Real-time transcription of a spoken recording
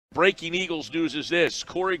breaking Eagles news is this.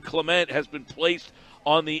 Corey Clement has been placed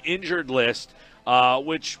on the injured list,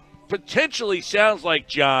 which potentially sounds like,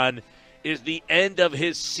 John, is the end of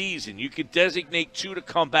his season. You could designate 2 to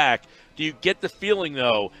come back. Do you get the feeling,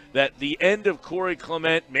 though, that the end of Corey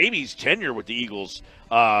Clement, maybe his tenure with the Eagles,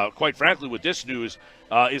 quite frankly, with this news,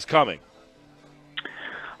 is coming?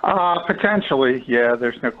 Potentially, yeah.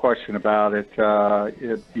 There's no question about it.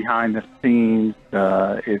 Behind the scenes,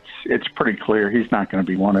 it's pretty clear he's not going to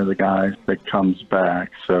be one of the guys that comes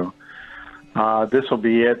back. So this will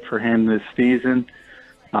be it for him this season.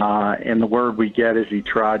 And the word we get is he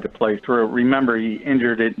tried to play through it. Remember, he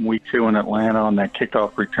injured it in week 2 in Atlanta on that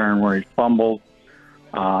kickoff return where he fumbled,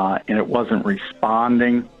 and it wasn't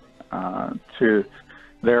responding to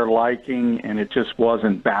their liking, and it just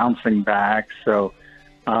wasn't bouncing back. So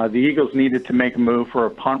the Eagles needed to make a move for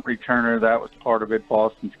a punt returner. That was part of it.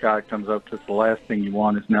 Boston Scott comes up to the last thing you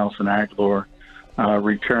want is Nelson Aguilar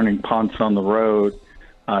returning punts on the road.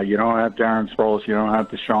 You don't have Darren Sproles. You don't have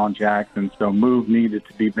Deshaun Jackson. So a move needed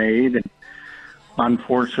to be made. And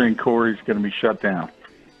unfortunately, Corey's going to be shut down.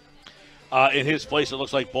 In his place, it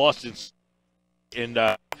looks like Boston's. And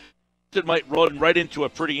Boston might run right into a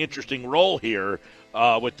pretty interesting role here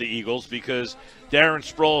with the Eagles because Darren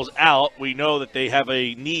Sproles out. We know that they have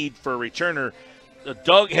a need for a returner.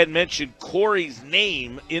 Doug had mentioned Corey's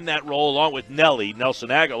name in that role along with Nelson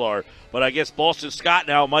Aguilar. But I guess Boston Scott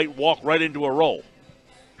now might walk right into a role.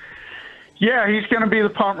 Yeah, he's going to be the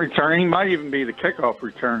punt returner. He might even be the kickoff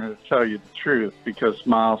returner, to tell you the truth, because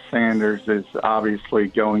Miles Sanders is obviously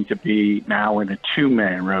going to be now in a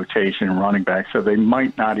 2-man rotation running back, so they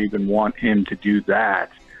might not even want him to do that.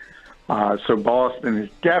 So Boston is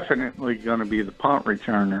definitely going to be the punt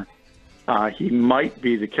returner. He might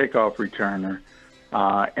be the kickoff returner.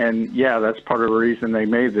 And, yeah, that's part of the reason they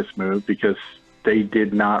made this move, because they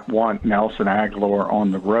did not want Nelson Aguilar on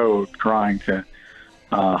the road trying to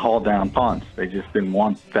haul down punts. They just didn't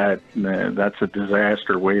want that. That's a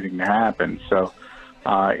disaster waiting to happen. So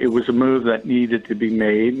it was a move that needed to be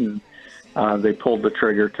made, and they pulled the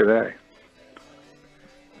trigger today.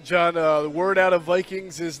 John, the word out of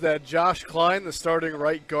Vikings is that Josh Klein, the starting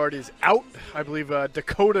right guard, is out. I believe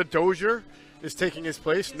Dakota Dozier is taking his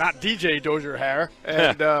place, not DJ Dozier Hare.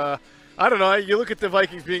 And I don't know. You look at the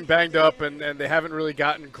Vikings being banged up, and they haven't really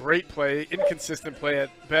gotten great play, inconsistent play at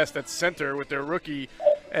best at center with their rookie.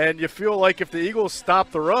 And you feel like if the Eagles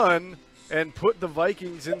stop the run and put the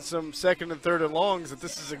Vikings in some second and third and longs, that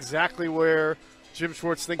this is exactly where Jim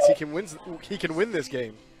Schwartz thinks he can win this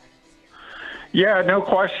game. Yeah, no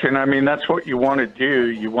question. I mean, that's what you want to do.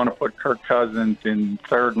 You want to put Kirk Cousins in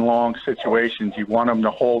third and long situations. You want him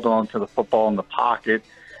to hold on to the football in the pocket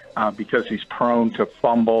because he's prone to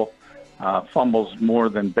fumble. Fumbles more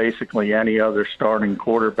than basically any other starting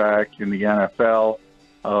quarterback in the NFL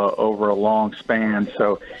over a long span.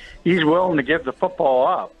 So he's willing to give the football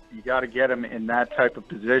up. You got to get him in that type of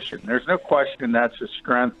position. There's no question that's a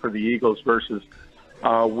strength for the Eagles versus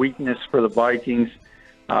weakness for the Vikings.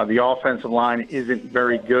 The offensive line isn't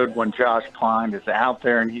very good when Josh Klein is out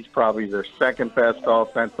there, and he's probably their second best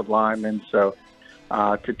offensive lineman. So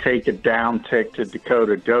to take a down tick to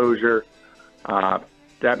Dakota Dozier,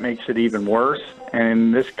 that makes it even worse.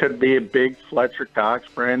 And this could be a big Fletcher Cox,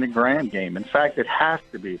 Brandon Graham game. In fact, it has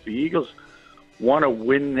to be. If the Eagles want to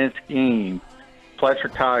win this game, Fletcher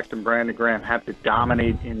Cox and Brandon Graham have to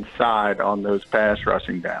dominate inside on those pass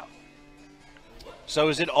rushing downs. So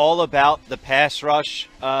is it all about the pass rush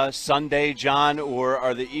Sunday, John, or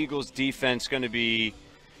are the Eagles' defense going to be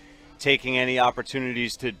taking any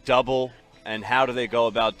opportunities to double? And how do they go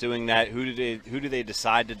about doing that? Who do they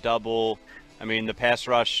decide to double? I mean, the pass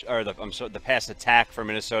rush or the pass attack for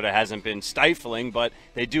Minnesota hasn't been stifling, but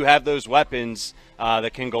they do have those weapons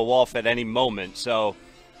that can go off at any moment. So,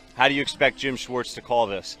 how do you expect Jim Schwartz to call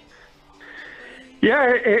this?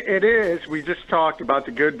 Yeah, it is. We just talked about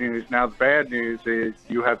the good news. Now, the bad news is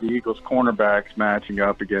you have the Eagles cornerbacks matching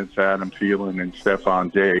up against Adam Thielen and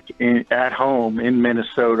Stephon Diggs at home in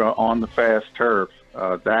Minnesota on the fast turf.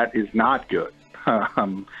 That is not good,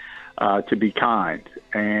 to be kind.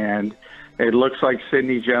 And it looks like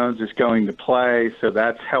Sidney Jones is going to play, so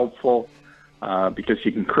that's helpful because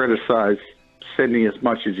you can criticize Sidney as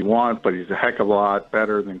much as you want, but he's a heck of a lot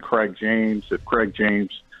better than Craig James. If Craig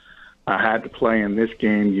James had to play in this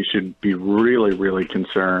game, you should be really, really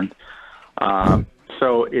concerned.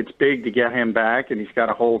 So it's big to get him back, and he's got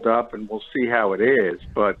to hold up, and we'll see how it is.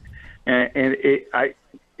 But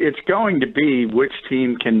it's going to be which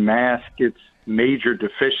team can mask its major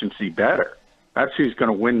deficiency better. That's who's going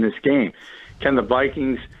to win this game. Can the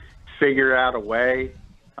Vikings figure out a way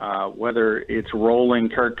Whether it's rolling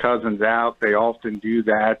Kirk Cousins out, they often do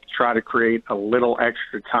that to try to create a little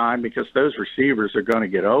extra time because those receivers are going to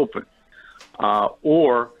get open.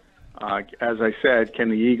 Or, as I said, can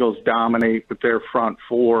the Eagles dominate with their front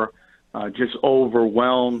four, just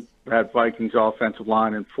overwhelm that Vikings offensive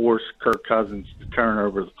line and force Kirk Cousins to turn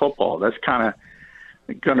over the football? That's kind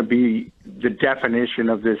of going to be the definition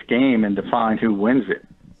of this game and define who wins it.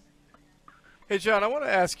 Hey, John, I want to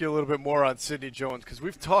ask you a little bit more on Sidney Jones because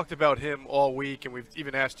we've talked about him all week and we've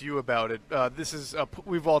even asked you about it.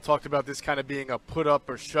 We've all talked about this kind of being a put-up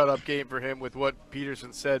or shut-up game for him with what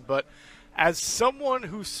Peterson said. But as someone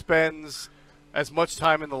who spends as much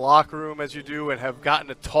time in the locker room as you do and have gotten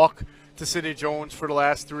to talk to Sidney Jones for the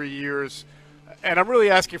last 3 years, and I'm really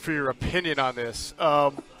asking for your opinion on this,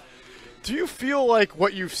 do you feel like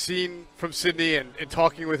what you've seen from Sidney and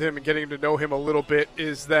talking with him and getting to know him a little bit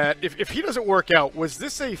is that if he doesn't work out, was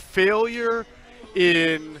this a failure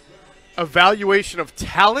in evaluation of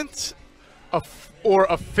talent or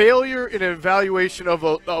a failure in an evaluation of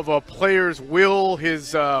a player's will,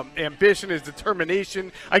 his ambition, his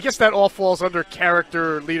determination? I guess that all falls under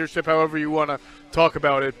character, leadership, however you want to talk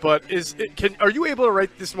about it. But are you able to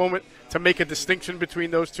right this moment to make a distinction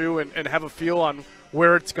between those two and have a feel on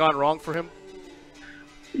where it's gone wrong for him?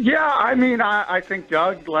 Yeah, I mean, I think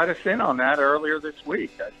Doug let us in on that earlier this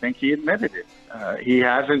week. I think he admitted it. He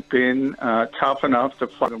hasn't been tough enough to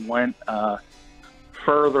fucking went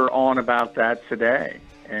further on about that today.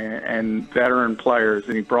 And veteran players,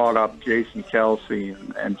 and he brought up Jason Kelsey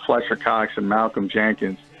and Fletcher Cox and Malcolm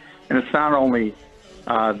Jenkins. And it's not only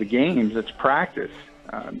the games, it's practice.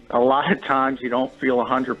 A lot of times you don't feel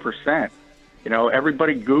 100%. You know,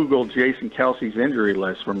 everybody Googled Jason Kelsey's injury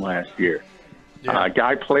list from last year. Yeah.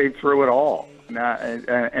 Guy played through it all. And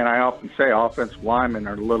I often say offensive linemen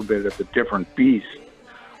are a little bit of a different beast.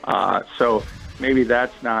 So maybe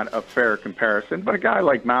that's not a fair comparison. But a guy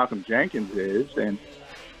like Malcolm Jenkins is. And,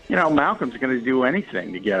 you know, Malcolm's going to do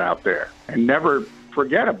anything to get out there. And never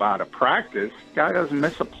forget about a practice. Guy doesn't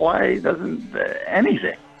miss a play, doesn't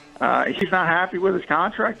anything. He's not happy with his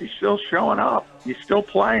contract. He's still showing up. He's still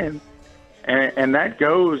playing. And that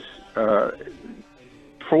goes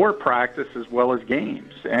for practice as well as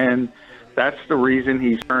games. And that's the reason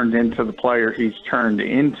he's turned into the player he's turned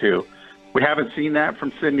into. We haven't seen that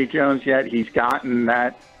from Sidney Jones yet. He's gotten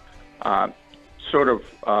that sort of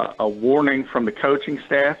a warning from the coaching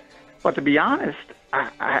staff. But to be honest,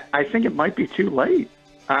 I think it might be too late.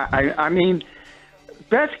 I mean,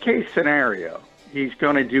 best case scenario, he's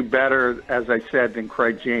going to do better, as I said, than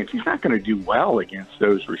Craig James. He's not going to do well against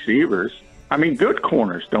those receivers. I mean, good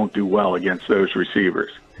corners don't do well against those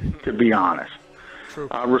receivers, to be honest.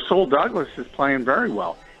 Rasul Douglas is playing very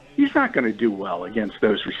well. He's not going to do well against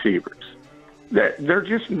those receivers. They're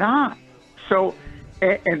just not. So,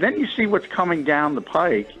 and then you see what's coming down the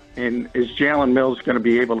pike, and is Jalen Mills going to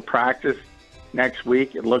be able to practice next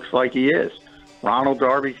week? It looks like he is. Ronald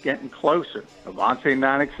Darby's getting closer. Avonte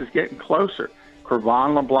Maddox is getting closer.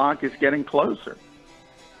 Cre'Von LeBlanc is getting closer.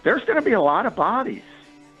 There's going to be a lot of bodies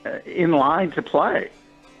in line to play.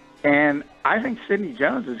 And I think Sidney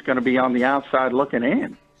Jones is going to be on the outside looking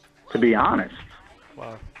in, to be honest.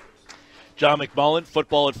 Wow. John McMullen,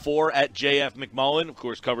 Football at 4 at JF McMullen, of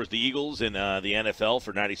course, covers the Eagles and the NFL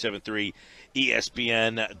for 97.3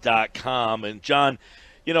 ESPN.com. And, John,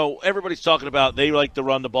 you know, everybody's talking about they like to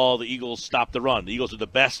run the ball. The Eagles stop the run. The Eagles are the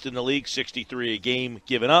best in the league, 63 a game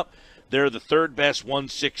given up. They're the third best,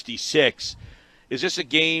 166. Is this a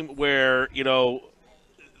game where, you know,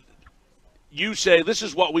 you say, this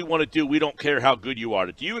is what we want to do, we don't care how good you are?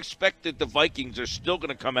 Do you expect that the Vikings are still going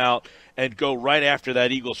to come out and go right after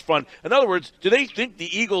that Eagles front? In other words, do they think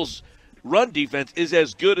the Eagles' run defense is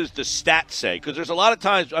as good as the stats say? Because there's a lot of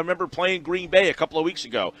times, I remember playing Green Bay a couple of weeks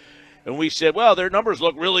ago, and we said, well, their numbers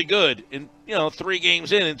look really good. And, you know, 3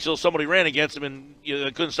 games in until somebody ran against them and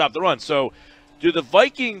they couldn't stop the run. So do the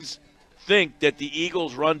Vikings think that the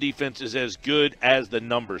Eagles' run defense is as good as the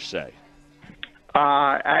numbers say?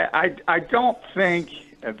 I don't think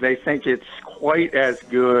they think it's quite as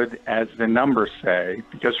good as the numbers say,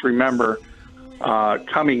 because remember,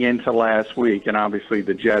 coming into last week, and obviously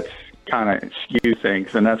the Jets kind of skew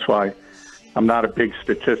things, and that's why I'm not a big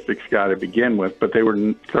statistics guy to begin with, but they were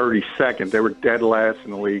 32nd. They were dead last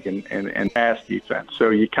in the league in pass defense. So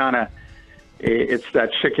you kind of, it's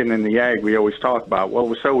that chicken and the egg we always talk about. Well, it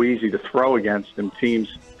was so easy to throw against them. Teams,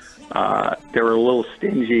 they were a little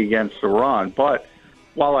stingy against the run. But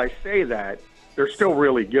while I say that, they're still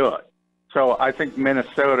really good. So I think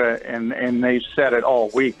Minnesota, and they've said it all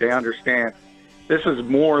week, they understand this is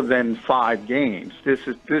more than 5 games. This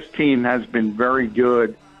team has been very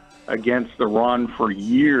good against the run for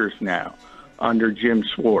years now under Jim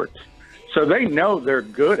Schwartz. So they know they're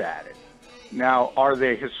good at it. Now, are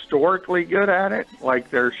they historically good at it, like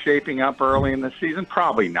they're shaping up early in the season?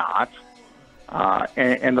 Probably not.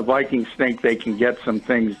 And the Vikings think they can get some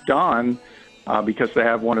things done because they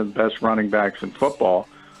have one of the best running backs in football.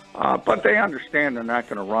 But they understand they're not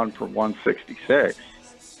going to run for 166.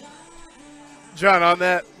 John, on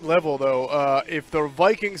that level, though, if the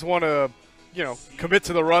Vikings want to, commit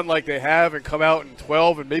to the run like they have and come out in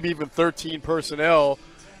 12 and maybe even 13 personnel,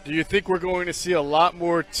 do you think we're going to see a lot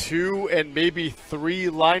more 2 and maybe 3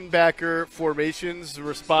 linebacker formations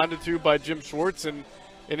responded to by Jim Schwartz? And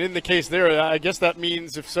in the case there, I guess that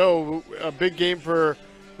means, if so, a big game for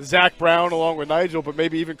Zach Brown along with Nigel, but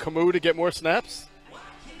maybe even Camus to get more snaps?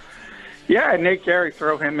 Yeah, Nate Gary,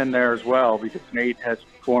 throw him in there as well because Nate has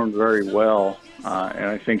performed very well, and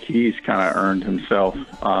I think he's kind of earned himself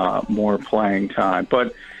more playing time.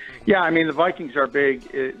 But, yeah, I mean, the Vikings are big.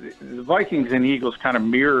 The Vikings and Eagles kind of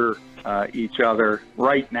mirror each other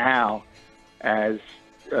right now as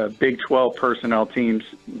Big 12 personnel teams.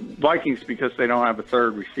 Vikings, because they don't have a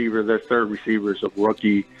third receiver, their third receiver is a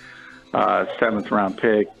rookie, 7th-round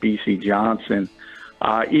pick, B.C. Johnson.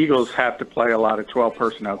 Eagles have to play a lot of 12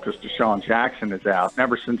 personnel because Deshaun Jackson is out.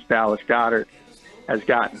 Ever since Dallas Goedert has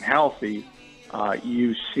gotten healthy,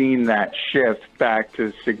 you've seen that shift back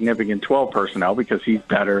to significant 12 personnel because he's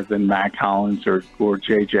better than Mac Hollins or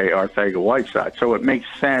J.J. Arcega-Whiteside. So it makes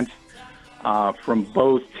sense from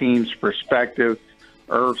both teams' perspective.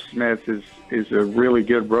 Irv Smith is a really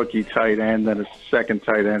good rookie tight end and a second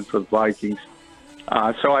tight end for the Vikings.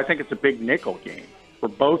 So I think it's a big nickel game for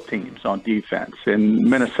both teams on defense. In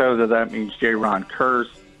Minnesota, that means J-Ron Curse.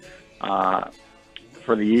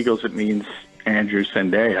 For the Eagles, it means Andrew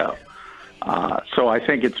Sendejo. So I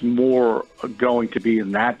think it's more going to be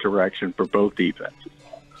in that direction for both defenses.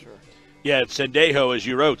 Sure. Yeah, it's Sendejo, as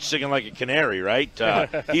you wrote, singing like a canary, right?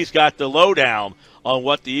 He's got the lowdown on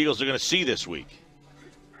what the Eagles are going to see this week.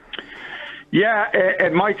 Yeah,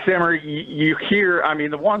 and Mike Zimmer, you hear, I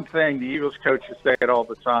mean, the one thing the Eagles coaches say it all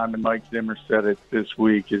the time, and Mike Zimmer said it this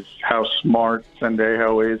week, is how smart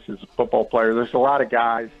Sendejo is as a football player. There's a lot of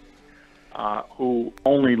guys who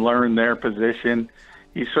only learn their position.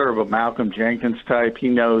 He's sort of a Malcolm Jenkins type. He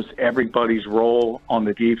knows everybody's role on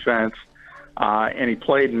the defense, and he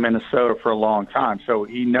played in Minnesota for a long time, so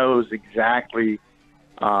he knows exactly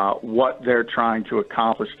what they're trying to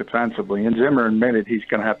accomplish defensively. And Zimmer admitted he's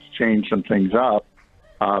going to have to change some things up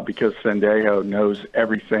because Sendejo knows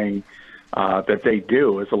everything that they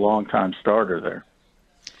do as a longtime starter there.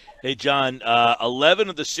 Hey, John, 11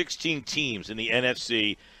 of the 16 teams in the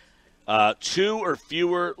NFC, 2 or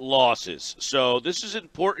fewer losses. So this is an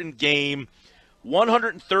important game.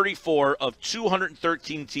 134 of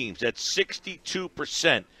 213 teams. That's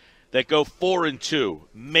 62%. That go 4-2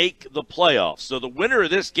 make the playoffs. So the winner of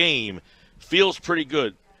this game feels pretty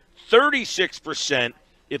good. 36%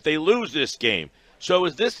 if they lose this game. So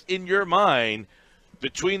is this, in your mind,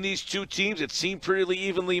 between these two teams, it seemed pretty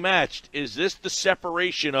evenly matched. Is this the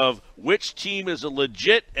separation of which team is a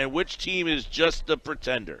legit and which team is just the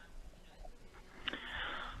pretender?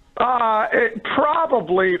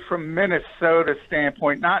 Probably from Minnesota's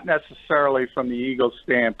standpoint, not necessarily from the Eagles'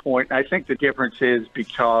 standpoint. I think the difference is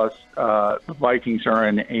because the Vikings are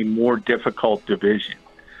in a more difficult division.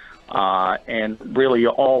 And really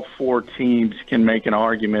all 4 teams can make an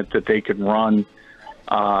argument that they could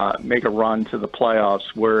make a run to the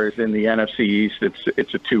playoffs, whereas in the NFC East,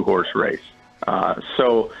 it's a 2-horse race.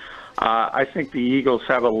 So I think the Eagles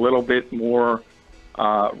have a little bit more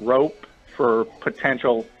rope for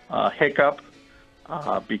potential hiccup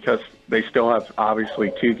because they still have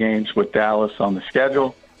obviously 2 games with Dallas on the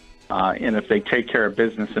schedule, and if they take care of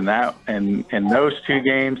business in those 2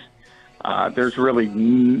 games, there's really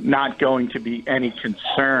not going to be any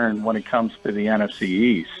concern when it comes to the NFC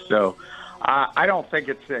East. So I don't think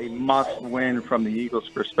it's a must-win from the Eagles'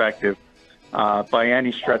 perspective by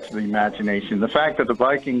any stretch of the imagination. The fact that the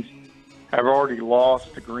Vikings have already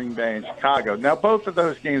lost to Green Bay and Chicago. Now, both of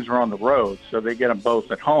those games are on the road, so they get them both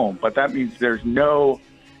at home. But that means there's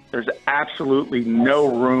absolutely no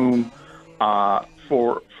room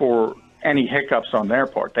for any hiccups on their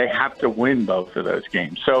part. They have to win both of those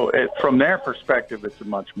games. So from their perspective, it's a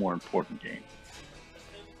much more important game.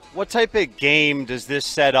 What type of game does this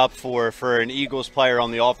set up for an Eagles player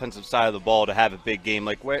on the offensive side of the ball to have a big game?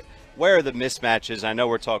 Like where are the mismatches? I know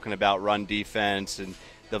we're talking about run defense and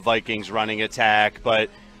the Vikings running attack, but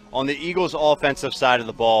on the Eagles offensive side of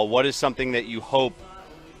the ball, what is something that you hope,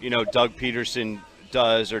 Doug Peterson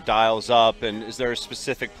does or dials up? And is there a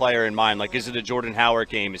specific player in mind? Like, is it a Jordan Howard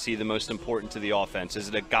game? Is he the most important to the offense? Is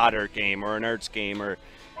it a Goddard game or an Ertz game or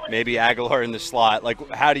maybe Aguilar in the slot? Like,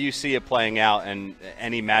 how do you see it playing out and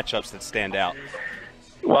any matchups that stand out?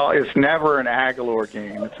 Well, it's never an Aguilar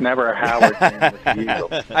game. It's never a Howard game with the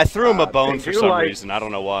Eagles. I threw him a bone for some reason. I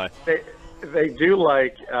don't know why. They do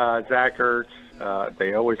like Zach Ertz.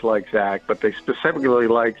 They always like Zach, but they specifically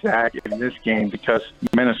like Zach in this game because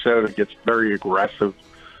Minnesota gets very aggressive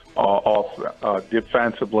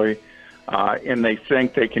defensively, and they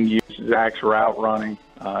think they can use Zach's route running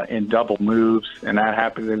in double moves, and that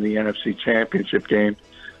happened in the NFC Championship game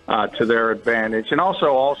to their advantage. And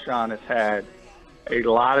also, Alshon has had a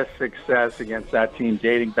lot of success against that team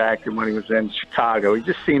dating back to when he was in Chicago. He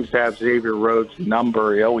just seems to have Xavier Rhodes'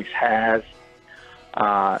 number. He always has.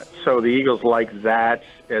 So the Eagles like that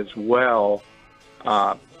as well.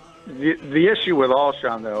 The issue with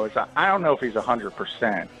Alshon, though, is I don't know if he's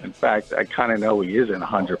 100%. In fact, I kind of know he isn't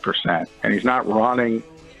 100%, and he's not running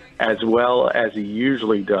as well as he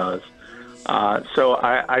usually does. So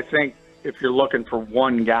I think if you're looking for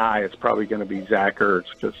one guy, it's probably going to be Zach Ertz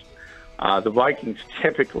because the Vikings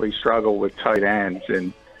typically struggle with tight ends,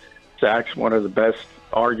 and Zach's one of the best,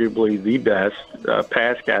 arguably the best,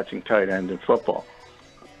 pass-catching tight end in football.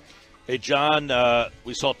 Hey, John,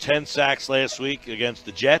 we saw 10 sacks last week against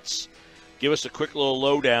the Jets. Give us a quick little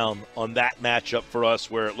lowdown on that matchup for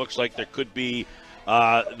us where it looks like there could be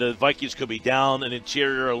the Vikings could be down an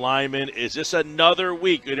interior alignment. Is this another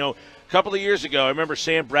week? You know, a couple of years ago, I remember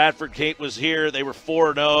Sam Bradford was here. They were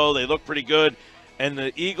 4-0. They looked pretty good. And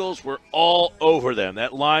the Eagles were all over them.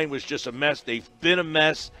 That line was just a mess. They've been a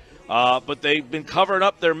mess, but they've been covering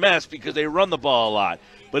up their mess because they run the ball a lot.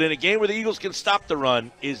 But in a game where the Eagles can stop the run,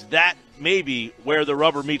 is that maybe where the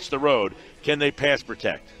rubber meets the road? Can they pass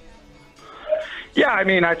protect? Yeah, I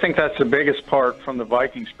mean, I think that's the biggest part from the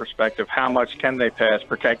Vikings' perspective. How much can they pass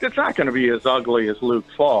protect? It's not going to be as ugly as Luke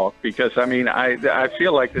Falk because, I mean, I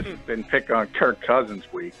feel like this has been picked on Kirk Cousins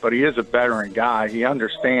week, but he is a veteran guy. He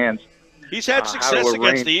understands. He's had success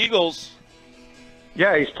against the Eagles.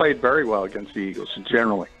 Yeah, he's played very well against the Eagles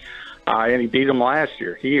generally, and he beat them last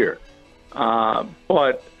year here.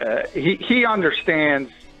 But he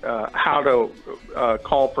understands how to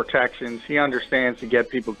call protections. He understands to get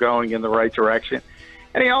people going in the right direction.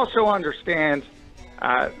 And he also understands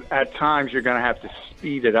at times you're going to have to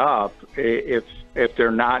speed it up if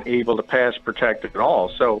they're not able to pass protect at all.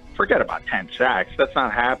 So forget about 10 sacks. That's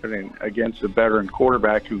not happening against a veteran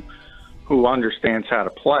quarterback who understands how to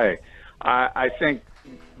play. I think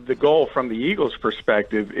the goal from the Eagles'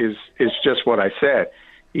 perspective is just what I said.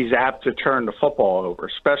 He's apt to turn the football over,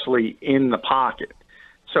 especially in the pocket.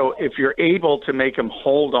 So if you're able to make him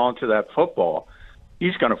hold on to that football,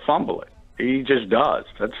 he's going to fumble it. He just does.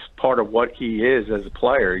 That's part of what he is as a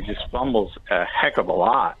player. He just fumbles a heck of a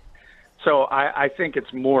lot. So I think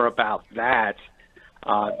it's more about that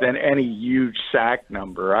than any huge sack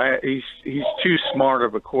number. He's too smart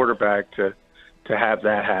of a quarterback to have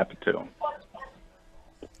that happen to him.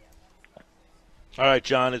 All right,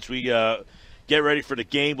 John, as we get ready for the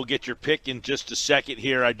game, we'll get your pick in just a second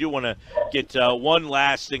here. I do want to get one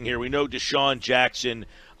last thing here. We know Deshaun Jackson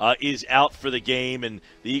is out for the game, and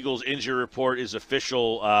the Eagles' injury report is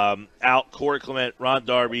official out. Corey Clement, Ron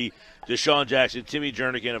Darby, Deshaun Jackson, Timmy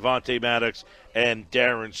Jernigan, Avonte Maddox, and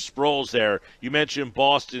Darren Sproles there. You mentioned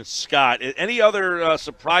Boston Scott. Any other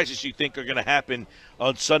surprises you think are going to happen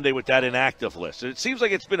on Sunday with that inactive list? It seems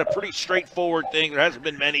like it's been a pretty straightforward thing. There hasn't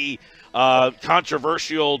been many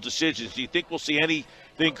controversial decisions. Do you think we'll see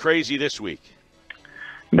anything crazy this week?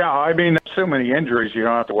 No, I mean, there's so many injuries, you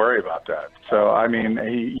don't have to worry about that. So, I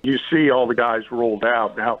mean, you see all the guys ruled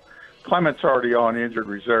out. Now, Clement's already on injured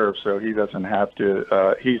reserve, so he doesn't have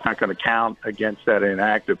to he's not going to count against that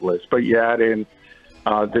inactive list. But you add in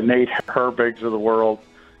the Nate Herbigs of the world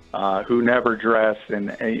who never dress,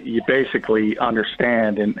 and you basically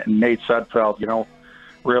understand, and Nate Sudfeld, you don't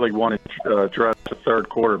really want to dress a third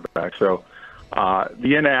quarterback. So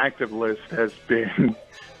the inactive list has been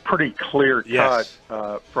pretty clear cut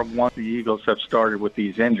from once the Eagles have started with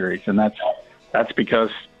these injuries, and that's because,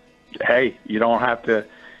 hey, you don't have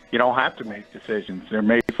to make decisions. They're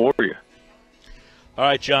made for you. All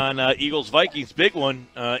right, John, Eagles-Vikings, big one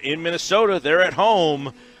in Minnesota. They're at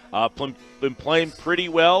home. Been playing pretty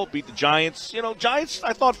well, beat the Giants. You know, Giants,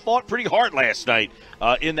 I thought, fought pretty hard last night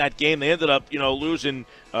in that game. They ended up, losing,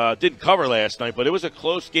 didn't cover last night, but it was a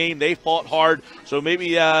close game. They fought hard, so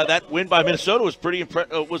maybe that win by Minnesota was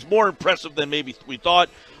was more impressive than maybe we thought.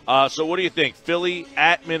 So what do you think? Philly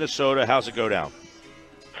at Minnesota, how's it go down?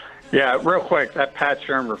 Yeah, real quick, that Pat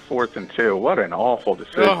Shurmur 4th and 2. What an awful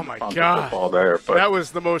decision. Oh, my God. Football there, but, that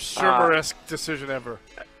was the most Shurmur-esque decision ever.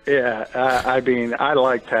 Yeah, I mean, I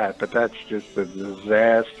like that, but that's just a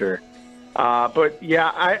disaster. But,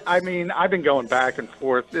 yeah, I mean, I've been going back and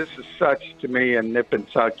forth. This is such, to me, a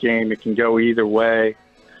nip-and-tuck game. It can go either way.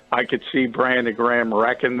 I could see Brandon Graham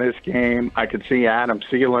wrecking this game. I could see Adam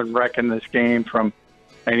Thielen wrecking this game from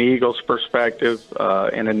an Eagles perspective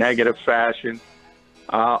in a negative fashion.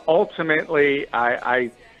 Ultimately,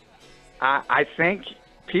 I think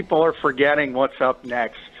people are forgetting what's up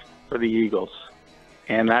next for the Eagles,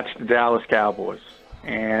 and that's the Dallas Cowboys.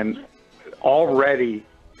 And already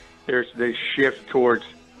there's this shift towards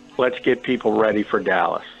let's get people ready for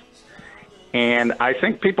Dallas. And I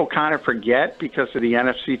think people kind of forget because of the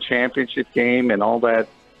NFC Championship game and all that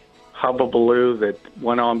hubbubaloo that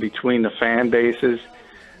went on between the fan bases.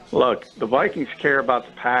 Look, the Vikings care about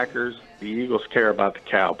the Packers. The Eagles care about the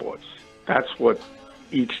Cowboys. That's what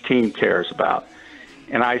each team cares about.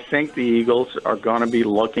 And I think the Eagles are going to be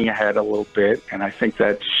looking ahead a little bit, and I think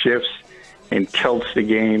that shifts and tilts the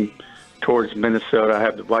game towards Minnesota. I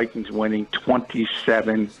have the Vikings winning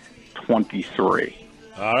 27-23.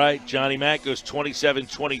 All right, Johnny Mack goes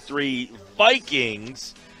 27-23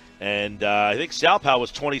 Vikings, and I think Sal Pal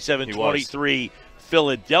was 27-23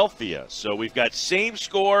 Philadelphia. So we've got same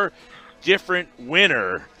score, different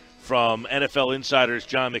winner from NFL Insiders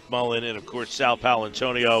John McMullen and, of course, Sal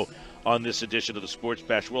Paolantonio on this edition of the Sports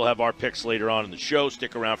Bash. We'll have our picks later on in the show.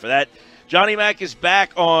 Stick around for that. Johnny Mack is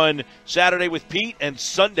back on Saturday with Pete and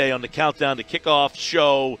Sunday on the Countdown to Kickoff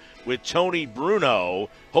show with Tony Bruno.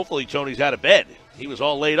 Hopefully Tony's out of bed. He was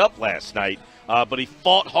all laid up last night, but he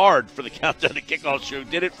fought hard for the Countdown to Kickoff show,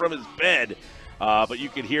 did it from his bed. But you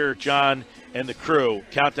can hear John and the crew.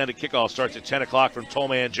 Countdown to Kickoff starts at 10 o'clock from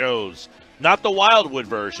Tollman Joe's. Not the Wildwood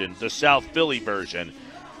version, the South Philly version.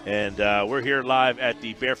 And we're here live at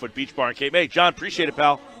the Barefoot Beach Bar in Cape May. John, appreciate it,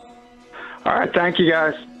 pal. All right, thank you,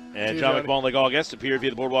 guys. And John McMullen, like all guests, appeared via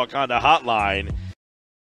the Boardwalk Honda hotline.